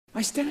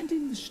I stand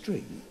in the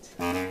street.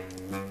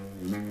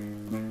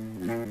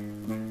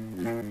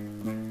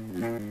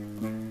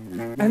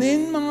 And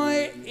in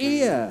my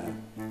ear,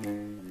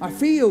 I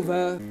feel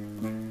the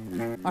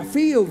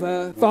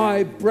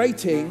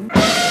vibrating.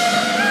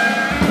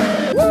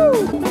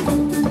 Woo!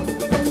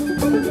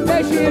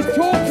 There she is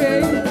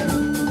talking.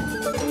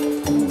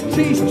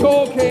 She's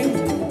talking.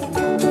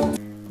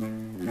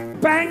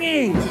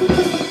 Banging.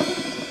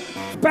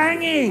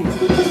 Banging.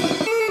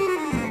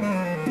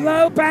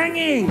 Blow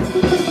banging.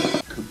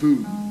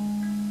 Kaboom.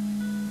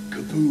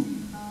 Kaboom.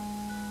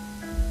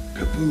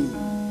 Kaboom.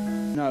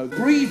 No,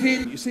 breathe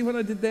in. You see what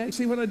I did there? You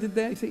see what I did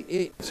there? You see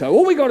it? So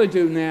all we got to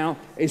do now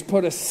is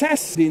put a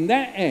sass in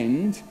that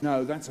end.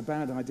 No, that's a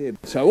bad idea.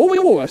 So all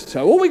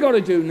we got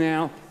to do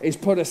now is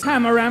put a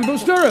hammer amble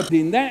stirrup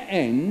in that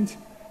end,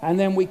 and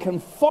then we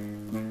can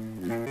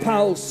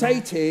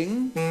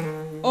pulsating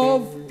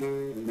of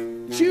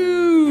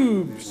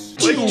tubes.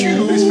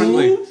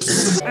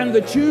 And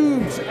the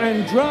tubes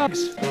and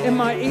drugs in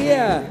my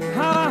ear.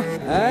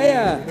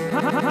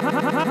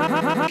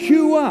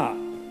 Cue up.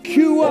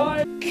 Cue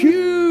up.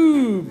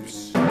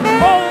 Cubes. All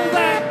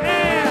that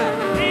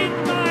air in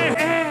my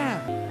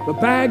hair. The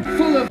bag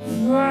full of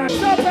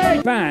stop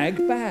it. Bag.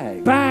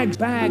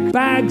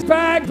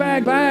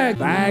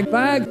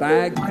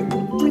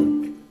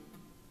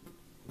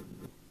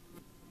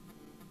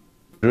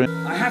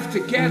 I have to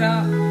get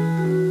up,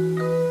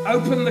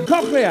 open the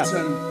cochlea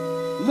and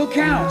look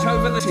out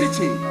over the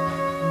city,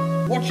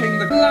 watching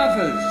the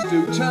lovers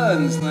do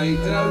turns they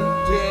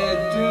don't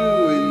dare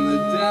do in the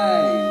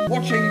day.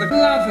 Watching the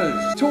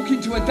lovers talking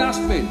to a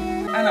dustbin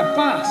and a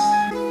bus.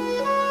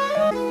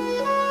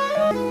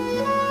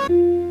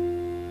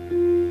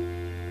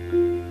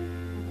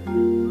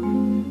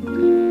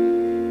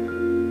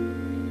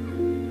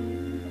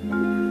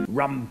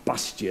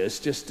 Rumbustious,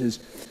 just as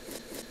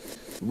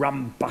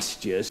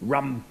rumbustious.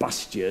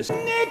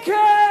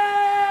 Knickers!